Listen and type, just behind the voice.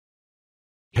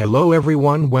Hello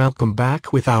everyone, welcome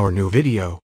back with our new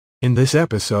video. In this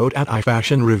episode at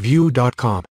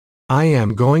ifashionreview.com, I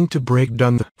am going to break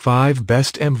down the 5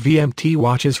 best MVMT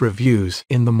watches reviews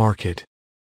in the market.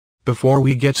 Before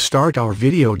we get start our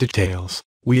video details,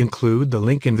 we include the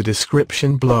link in the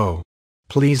description below.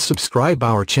 Please subscribe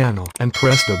our channel and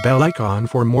press the bell icon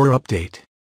for more update.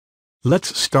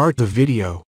 Let's start the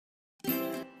video.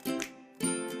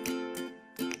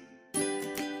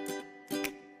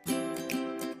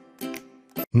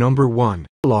 Number 1.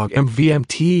 Log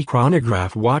MVMT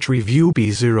Chronograph Watch Review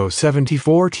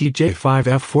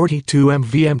B074TJ5F42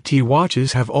 MVMT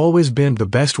watches have always been the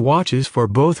best watches for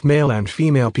both male and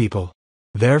female people.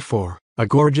 Therefore, a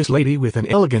gorgeous lady with an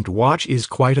elegant watch is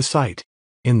quite a sight.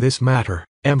 In this matter,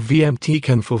 MVMT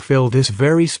can fulfill this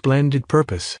very splendid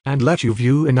purpose and let you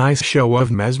view a nice show of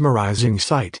mesmerizing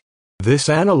sight. This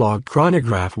analog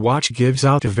chronograph watch gives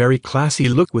out a very classy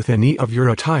look with any of your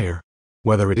attire.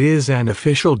 Whether it is an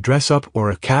official dress-up or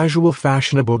a casual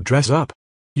fashionable dress-up,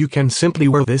 you can simply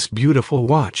wear this beautiful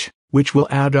watch, which will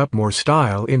add up more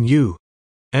style in you.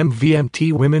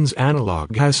 MVMT Women's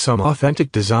Analog has some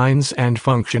authentic designs and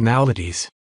functionalities.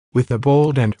 With a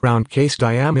bold and round case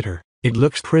diameter, it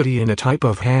looks pretty in a type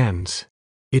of hands.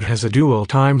 It has a dual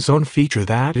time zone feature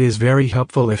that is very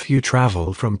helpful if you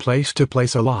travel from place to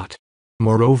place a lot.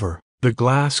 Moreover, the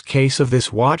glass case of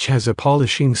this watch has a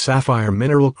polishing sapphire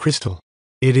mineral crystal.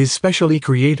 It is specially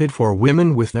created for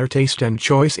women with their taste and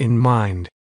choice in mind.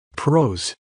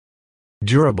 Pros: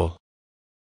 durable,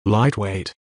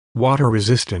 lightweight,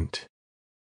 water-resistant,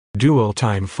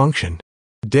 dual-time function,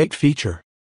 date feature,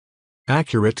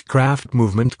 accurate craft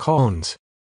movement. Cons: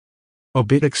 a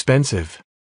bit expensive.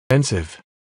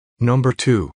 Number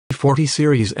 2. 40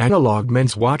 Series Analog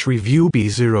Men's Watch Review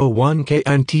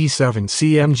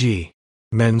B01KNT7CMG.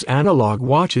 Men's analog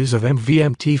watches of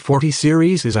MVMT 40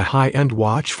 series is a high-end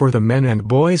watch for the men and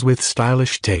boys with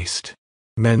stylish taste.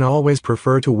 Men always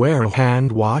prefer to wear a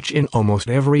hand watch in almost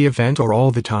every event or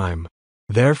all the time.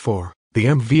 Therefore, the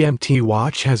MVMT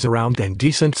watch has a round and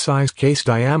decent size case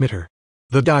diameter.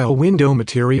 The dial window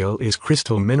material is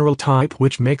crystal mineral type,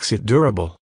 which makes it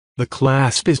durable. The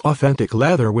clasp is authentic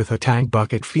leather with a tank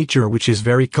bucket feature, which is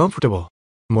very comfortable.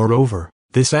 Moreover,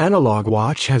 this analog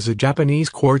watch has a Japanese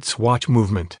quartz watch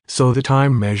movement, so the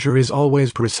time measure is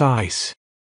always precise.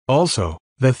 Also,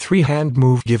 the 3-hand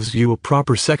move gives you a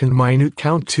proper second minute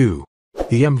count too.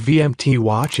 The MVMT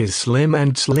watch is slim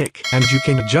and slick, and you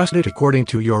can adjust it according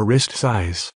to your wrist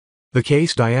size. The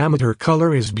case diameter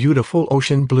color is beautiful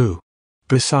ocean blue.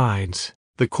 Besides,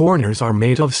 the corners are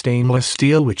made of stainless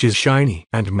steel, which is shiny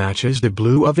and matches the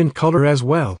blue oven color as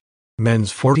well.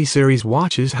 Men's 40 series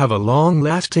watches have a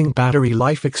long-lasting battery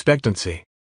life expectancy.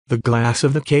 The glass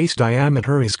of the case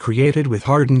diameter is created with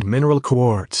hardened mineral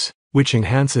quartz, which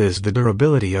enhances the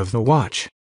durability of the watch.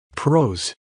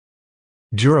 Pros: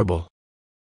 durable,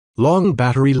 long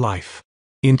battery life,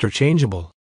 interchangeable,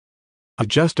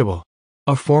 adjustable,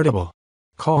 affordable.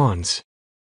 Cons: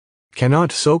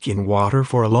 cannot soak in water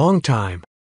for a long time.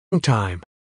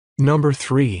 Number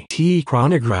 3. T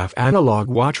Chronograph Analog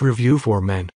Watch Review for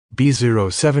Men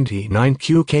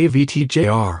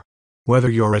B079QKVTJR. Whether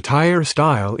your attire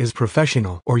style is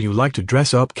professional or you like to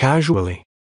dress up casually,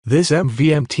 this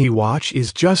MVMT watch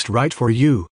is just right for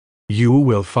you. You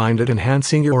will find it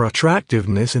enhancing your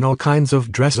attractiveness in all kinds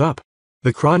of dress-up.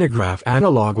 The chronograph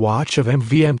analog watch of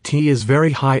MVMT is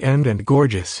very high-end and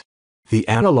gorgeous. The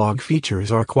analog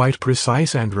features are quite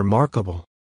precise and remarkable,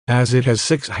 as it has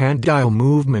 6 hand dial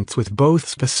movements with both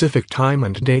specific time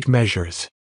and date measures.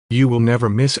 You will never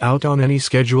miss out on any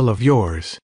schedule of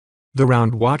yours. The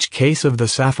round watch case of the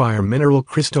sapphire mineral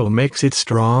crystal makes it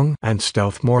strong and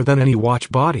stealth more than any watch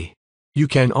body. You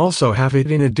can also have it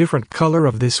in a different color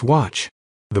of this watch.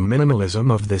 The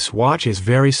minimalism of this watch is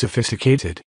very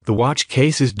sophisticated. The watch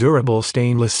case is durable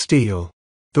stainless steel.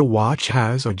 The watch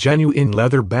has a genuine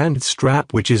leather band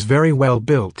strap, which is very well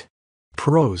built.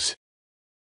 Pros: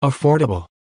 affordable,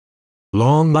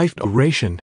 long life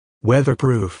duration,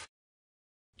 weatherproof,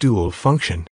 dual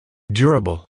function,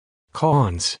 durable.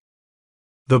 Cons: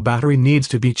 the battery needs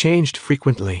to be changed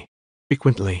frequently.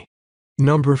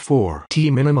 Number 4.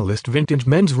 T Minimalist Vintage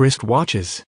Men's Wrist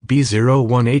Watches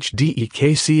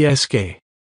B01HDEKCSK.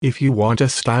 If you want a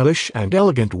stylish and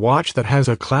elegant watch that has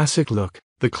a classic look,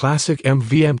 the classic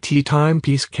MVMT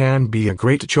timepiece can be a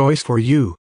great choice for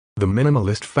you. The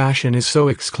minimalist fashion is so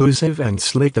exclusive and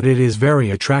slick that it is very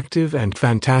attractive and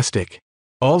fantastic.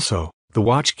 Also, the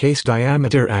watch case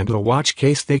diameter and the watch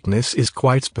case thickness is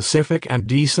quite specific and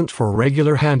decent for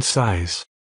regular hand size.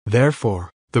 Therefore,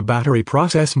 the battery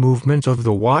process movement of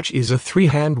the watch is a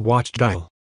 3-hand watch dial.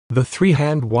 The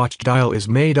 3-hand watch dial is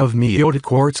made of metallic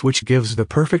quartz, which gives the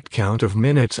perfect count of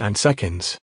minutes and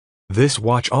seconds. This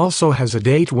watch also has a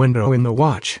date window in the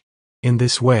watch. In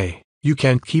this way, you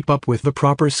can keep up with the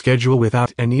proper schedule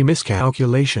without any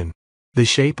miscalculation. The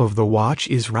shape of the watch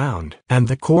is round, and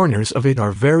the corners of it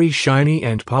are very shiny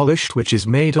and polished, which is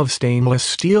made of stainless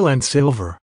steel and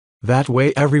silver. That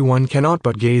way everyone cannot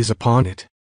but gaze upon it.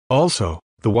 Also,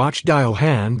 the watch dial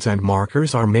hands and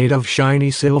markers are made of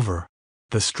shiny silver.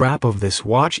 The strap of this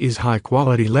watch is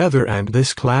high-quality leather, and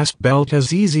this clasp belt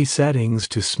has easy settings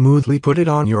to smoothly put it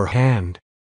on your hand.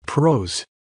 Pros: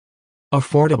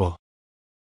 affordable.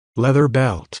 Leather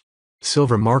belt.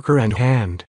 Silver marker and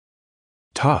hand.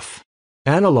 Tough.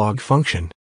 Analog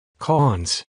function.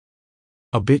 Cons: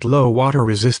 a bit low water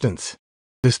resistance.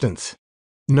 Distance.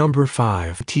 Number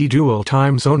 5T dual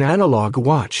time zone analog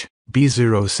watch,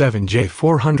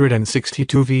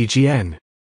 B07J462VGN.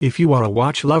 If you are a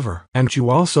watch lover and you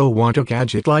also want a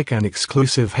gadget like an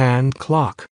exclusive hand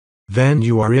clock, then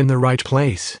you are in the right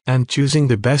place and choosing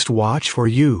the best watch for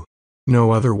you. No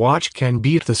other watch can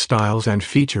beat the styles and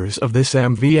features of this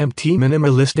MVMT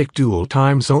minimalistic dual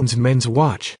time zones men's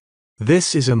watch.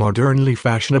 This is a modernly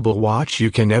fashionable watch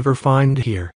you can never find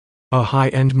here. A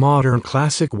high-end modern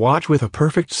classic watch with a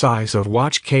perfect size of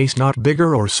watch case, not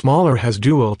bigger or smaller, has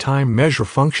dual time measure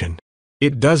function.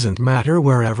 It doesn't matter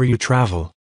wherever you travel.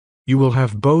 You will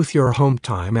have both your home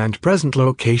time and present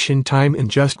location time in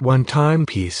just one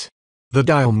timepiece. The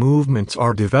dial movements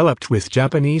are developed with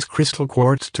Japanese crystal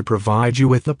quartz to provide you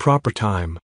with the proper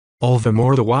time. All the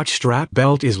more the watch strap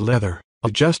belt is leather,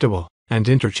 adjustable, and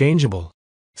interchangeable.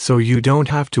 So you don't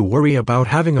have to worry about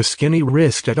having a skinny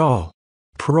wrist at all.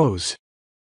 Pros: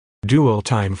 dual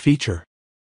time feature.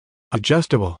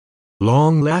 Adjustable.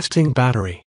 Long-lasting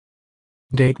battery.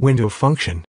 Date window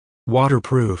function.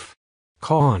 Waterproof.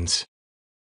 Cons: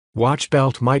 watch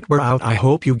belt might wear out. I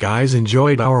hope you guys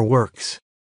enjoyed our works.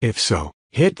 If so,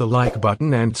 hit the like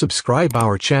button and subscribe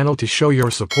our channel to show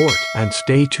your support, and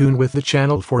stay tuned with the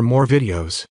channel for more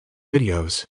videos.